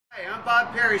Hi, I'm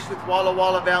Bob Parrish with Walla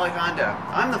Walla Valley Honda.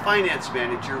 I'm the finance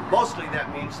manager. Mostly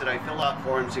that means that I fill out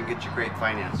forms and get you great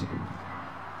financing.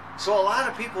 So a lot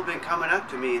of people have been coming up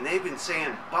to me and they've been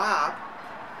saying, Bob,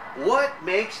 what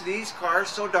makes these cars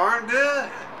so darn good?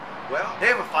 Well, they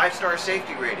have a 5-star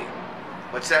safety rating.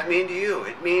 What's that mean to you?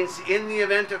 It means in the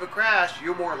event of a crash,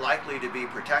 you're more likely to be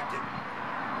protected.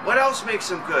 What else makes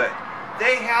them good?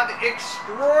 They have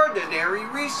extraordinary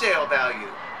resale value.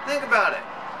 Think about it.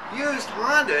 Used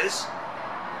Hondas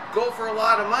go for a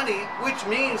lot of money, which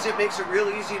means it makes it real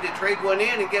easy to trade one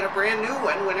in and get a brand new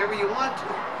one whenever you want to.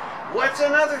 What's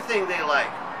another thing they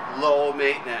like? Low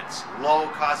maintenance, low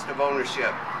cost of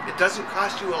ownership. It doesn't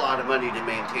cost you a lot of money to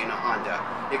maintain a Honda.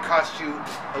 It costs you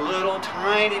a little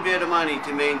tiny bit of money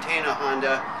to maintain a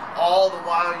Honda, all the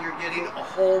while you're getting a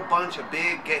whole bunch of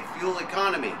big fuel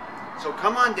economy. So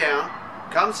come on down.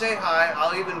 Come say hi.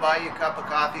 I'll even buy you a cup of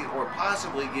coffee or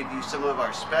possibly give you some of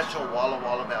our special Walla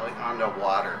Walla Valley Honda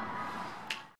water.